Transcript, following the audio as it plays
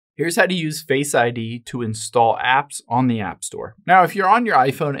Here's how to use Face ID to install apps on the App Store. Now, if you're on your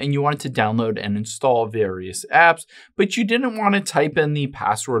iPhone and you wanted to download and install various apps, but you didn't want to type in the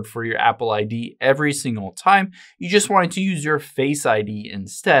password for your Apple ID every single time, you just wanted to use your Face ID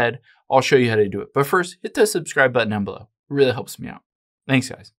instead, I'll show you how to do it. But first, hit the subscribe button down below. It really helps me out. Thanks,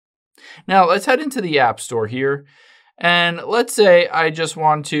 guys. Now, let's head into the App Store here. And let's say I just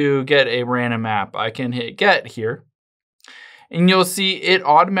want to get a random app. I can hit Get here. And you'll see it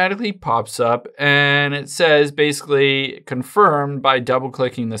automatically pops up and it says basically confirmed by double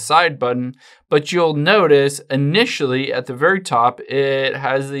clicking the side button. But you'll notice initially at the very top, it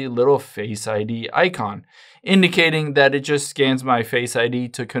has the little Face ID icon, indicating that it just scans my Face ID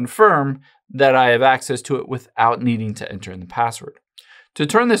to confirm that I have access to it without needing to enter in the password. To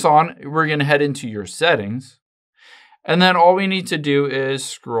turn this on, we're going to head into your settings. And then all we need to do is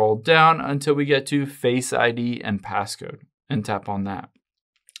scroll down until we get to Face ID and passcode. And tap on that.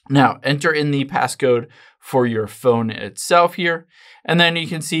 Now, enter in the passcode for your phone itself here. And then you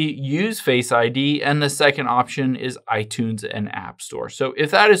can see use Face ID. And the second option is iTunes and App Store. So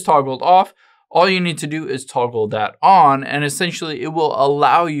if that is toggled off, all you need to do is toggle that on. And essentially, it will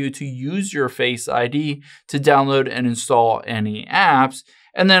allow you to use your Face ID to download and install any apps.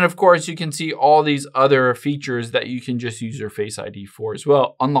 And then, of course, you can see all these other features that you can just use your Face ID for as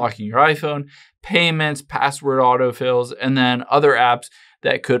well. Unlocking your iPhone, payments, password autofills, and then other apps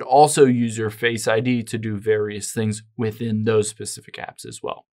that could also use your Face ID to do various things within those specific apps as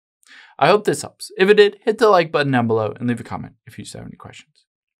well. I hope this helps. If it did, hit the like button down below and leave a comment if you still have any questions.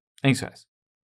 Thanks, guys.